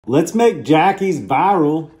Let's make Jackie's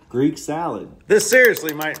viral Greek salad. This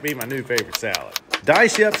seriously might be my new favorite salad.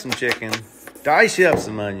 Dice you up some chicken, dice you up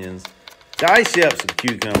some onions, dice you up some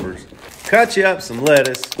cucumbers, cut you up some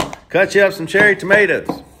lettuce, cut you up some cherry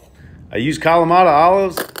tomatoes. I use Kalamata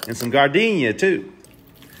olives and some gardenia too.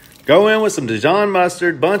 Go in with some Dijon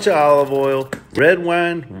mustard, bunch of olive oil, red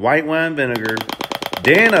wine, white wine vinegar,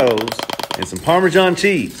 Dan-O's, and some Parmesan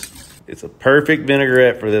cheese. It's a perfect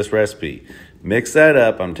vinaigrette for this recipe. Mix that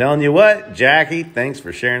up. I'm telling you what, Jackie, thanks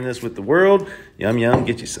for sharing this with the world. Yum, yum,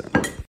 get you some.